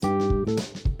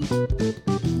It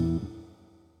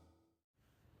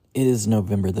is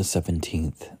November the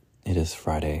 17th. It is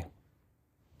Friday.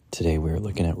 Today we are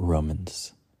looking at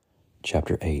Romans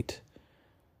chapter 8,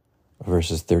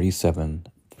 verses 37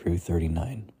 through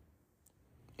 39.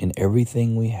 In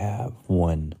everything we have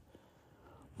won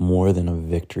more than a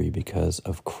victory because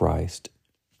of Christ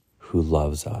who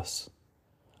loves us.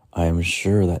 I am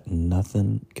sure that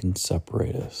nothing can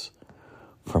separate us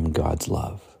from God's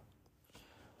love.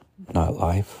 Not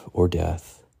life or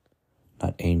death,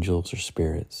 not angels or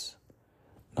spirits,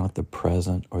 not the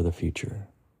present or the future,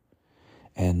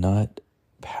 and not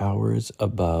powers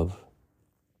above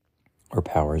or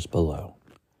powers below.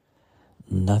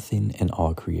 Nothing in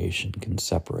all creation can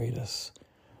separate us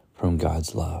from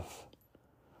God's love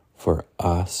for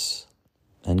us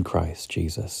and Christ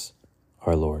Jesus,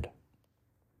 our Lord.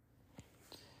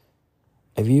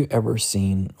 Have you ever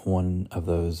seen one of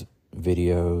those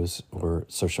videos or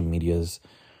social medias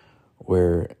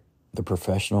where the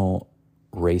professional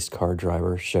race car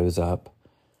driver shows up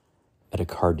at a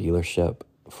car dealership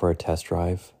for a test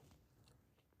drive?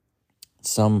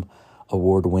 Some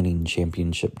award-winning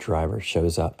championship driver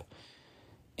shows up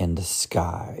in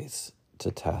disguise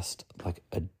to test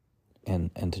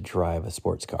and to drive a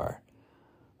sports car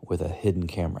with a hidden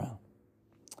camera.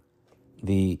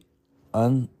 The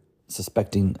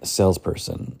unsuspecting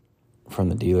salesperson from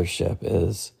the dealership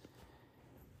is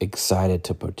excited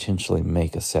to potentially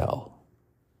make a sale.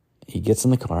 He gets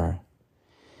in the car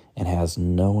and has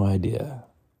no idea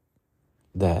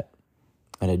that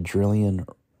an adrenaline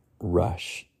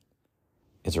rush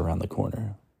is around the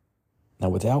corner. Now,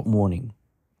 without warning,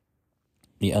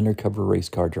 the undercover race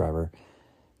car driver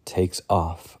takes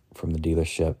off from the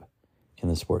dealership in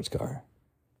the sports car.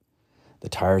 The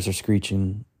tires are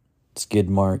screeching, skid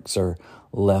marks are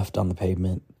left on the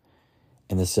pavement,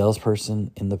 and the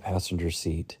salesperson in the passenger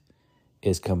seat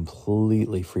is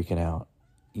completely freaking out,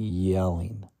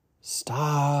 yelling,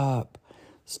 "Stop!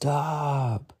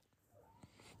 Stop!"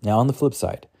 Now, on the flip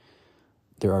side,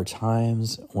 there are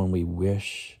times when we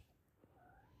wish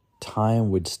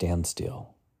time would stand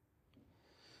still.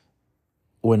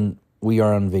 When we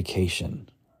are on vacation,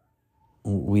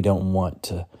 we don't want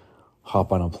to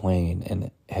hop on a plane and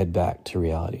head back to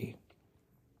reality.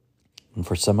 And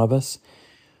for some of us,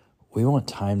 we want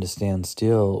time to stand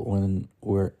still when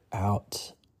we're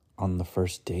out on the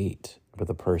first date with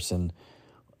a person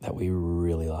that we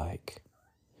really like.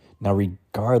 Now,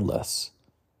 regardless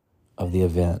of the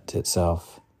event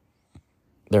itself,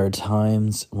 there are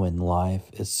times when life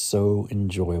is so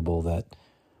enjoyable that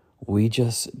we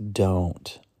just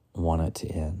don't want it to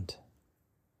end.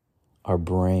 Our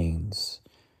brains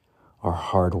are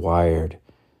hardwired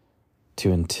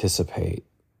to anticipate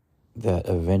that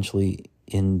eventually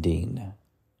ending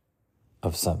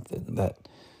of something, that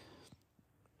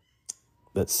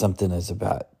something is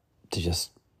about to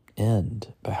just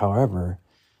end. But however,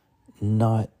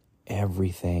 not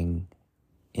everything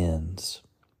ends.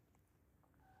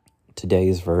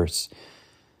 Today's verse,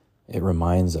 it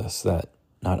reminds us that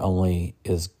not only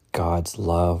is God's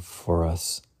love for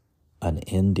us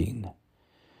unending,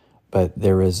 but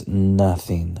there is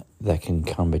nothing that can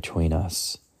come between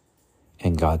us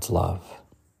and God's love.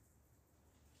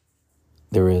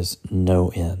 There is no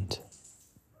end,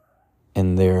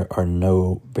 and there are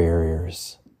no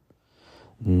barriers.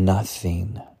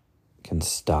 Nothing can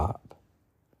stop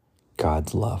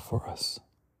God's love for us.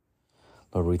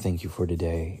 Lord, we thank you for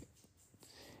today,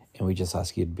 and we just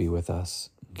ask you to be with us,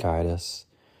 guide us,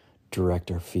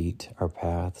 direct our feet, our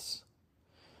paths.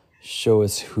 Show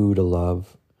us who to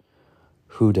love,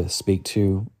 who to speak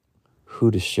to, who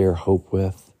to share hope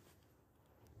with.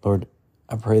 Lord,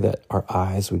 I pray that our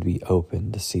eyes would be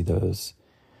open to see those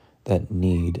that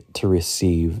need to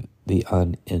receive the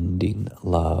unending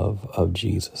love of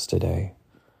Jesus today.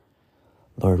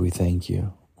 Lord, we thank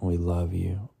you. We love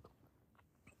you,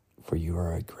 for you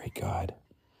are a great God.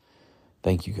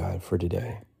 Thank you, God, for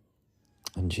today.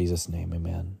 In Jesus' name,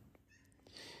 amen.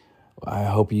 I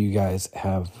hope you guys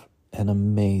have an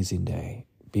amazing day.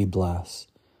 Be blessed.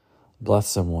 Bless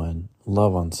someone.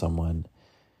 Love on someone.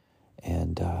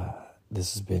 And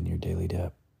this has been your Daily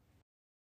Dip.